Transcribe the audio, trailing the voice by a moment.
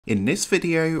In this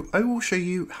video, I will show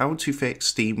you how to fix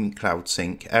Steam Cloud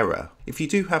Sync error. If you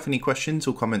do have any questions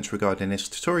or comments regarding this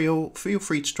tutorial, feel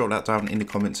free to drop that down in the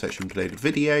comment section below the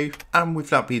video. And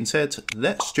with that being said,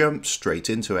 let's jump straight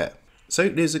into it. So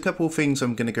there's a couple of things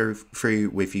I'm going to go through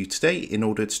with you today in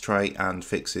order to try and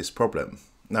fix this problem.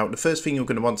 Now, the first thing you're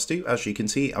going to want to do, as you can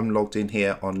see, I'm logged in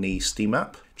here on the Steam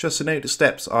app. Just to note, the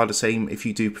steps are the same if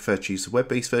you do prefer to use the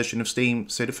web-based version of Steam.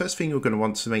 So the first thing you're going to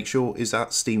want to make sure is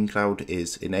that Steam Cloud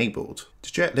is enabled.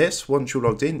 To check this, once you're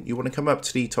logged in, you want to come up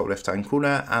to the top left-hand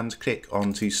corner and click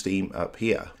onto Steam up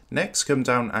here. Next, come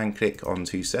down and click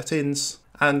onto Settings.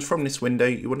 And from this window,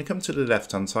 you want to come to the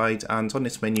left-hand side, and on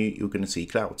this menu, you're going to see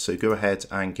Cloud. So go ahead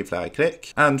and give that a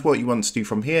click. And what you want to do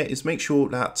from here is make sure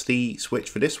that the switch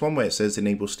for this one, where it says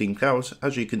Enable Steam Cloud,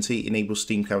 as you can see, enables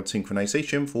Steam Cloud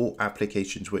synchronization for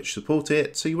applications which support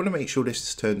it. So you want to make sure this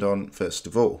is turned on first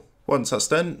of all. Once that's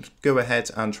done, go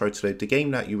ahead and try to load the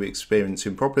game that you were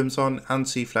experiencing problems on and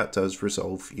see if that does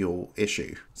resolve your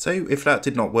issue. So if that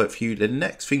did not work for you, the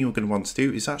next thing you're going to want to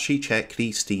do is actually check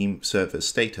the Steam server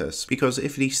status, because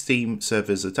if the Steam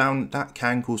servers are down, that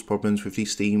can cause problems with the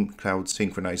Steam Cloud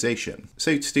synchronization.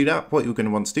 So to do that, what you're going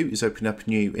to want to do is open up a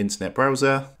new internet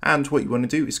browser, and what you want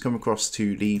to do is come across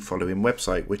to the following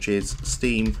website, which is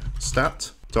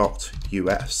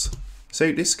steamstat.us.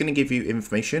 So this is going to give you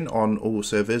information on all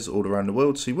servers all around the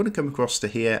world. So you want to come across to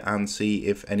here and see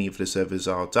if any of the servers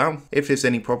are down. If there's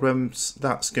any problems,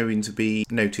 that's going to be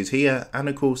noted here. And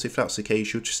of course, if that's the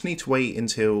case, you'll just need to wait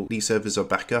until these servers are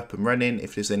back up and running.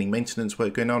 If there's any maintenance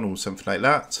work going on or something like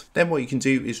that, then what you can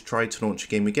do is try to launch a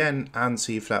game again and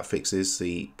see if that fixes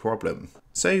the problem.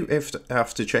 So if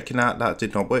after checking that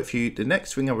did not work for you, the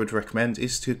next thing I would recommend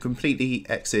is to completely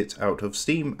exit out of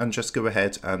Steam and just go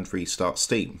ahead and restart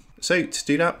Steam. So to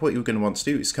do that, what you're going to want to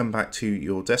do is come back to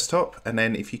your desktop, and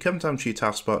then if you come down to your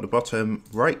taskbar at the bottom,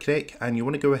 right click, and you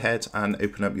want to go ahead and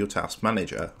open up your task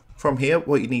manager. From here,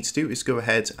 what you need to do is go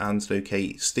ahead and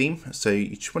locate Steam. So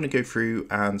you just want to go through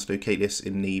and locate this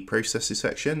in the processes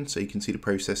section. So you can see the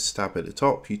process tab at the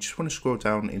top. You just want to scroll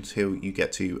down until you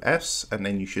get to S, and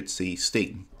then you should see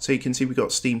Steam. So you can see we've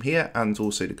got Steam here and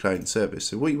also the client service.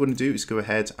 So what you want to do is go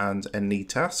ahead and end the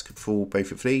task for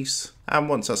both of these. And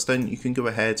once that's done, you can go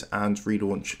ahead and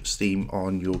relaunch Steam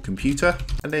on your computer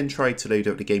and then try to load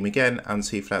up the game again and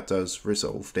see if that does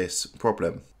resolve this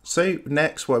problem. So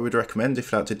next, what I would recommend if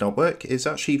that did not work is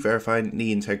actually verifying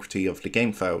the integrity of the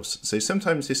game files. So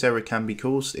sometimes this error can be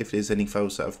caused if there's any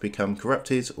files that have become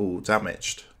corrupted or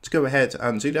damaged. To go ahead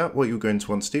and do that, what you're going to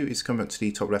want to do is come up to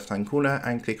the top left hand corner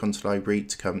and click onto library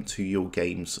to come to your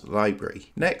games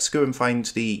library. Next, go and find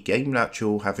the game that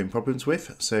you're having problems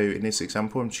with. So in this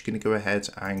example, I'm just going to go ahead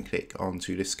and click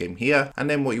onto this game here. And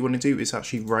then what you want to do is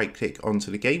actually right click onto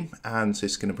the game, and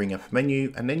it's going to bring up a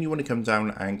menu, and then you want to come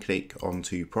down and click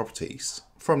onto properties.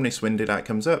 From this window that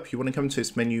comes up, you want to come to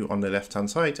this menu on the left hand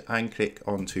side and click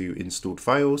onto installed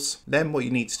files. Then what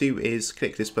you need to do is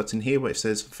click this button here where it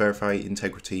says verify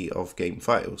integrity of game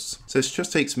files. So this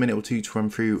just takes a minute or two to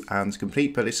run through and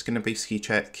complete, but it's going to basically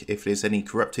check if there's any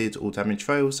corrupted or damaged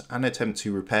files and attempt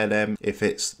to repair them if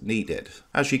it's needed.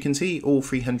 As you can see, all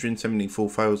 374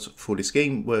 files for this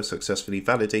game were successfully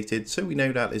validated, so we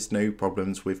know that there's no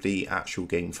problems with the actual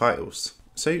game files.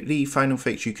 So the final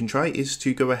fix you can try is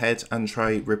to go ahead and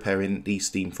try repairing the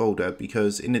Steam folder,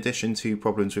 because in addition to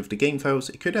problems with the game files,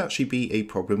 it could actually be a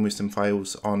problem with some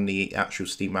files on the actual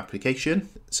Steam application.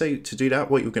 So to do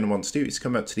that, what you're going to want to do is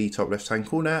come up to the top left hand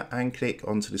corner and click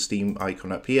onto the Steam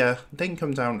icon up here, then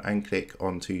come down and click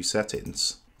onto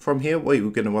settings. From here, what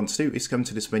you're going to want to do is come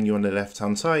to this menu on the left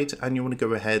hand side, and you want to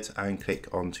go ahead and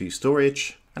click onto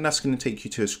storage. And that's going to take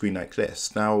you to a screen like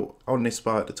this. Now, on this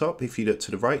bar at the top, if you look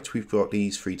to the right, we've got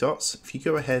these three dots. If you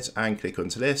go ahead and click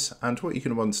onto this, and what you're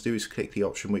going to want to do is click the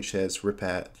option which says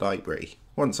Repair Library.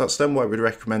 Once that's done, what I would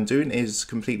recommend doing is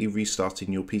completely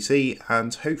restarting your PC,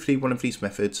 and hopefully one of these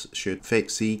methods should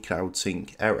fix the Cloud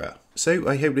Sync error. So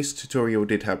I hope this tutorial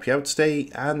did help you out today,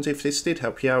 and if this did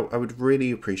help you out, I would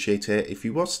really appreciate it if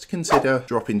you was to consider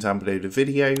dropping down below the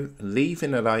video,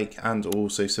 leaving a like, and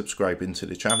also subscribing to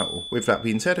the channel. With that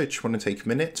being said, I just want to take a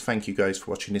minute to thank you guys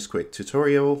for watching this quick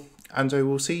tutorial, and I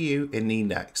will see you in the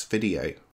next video.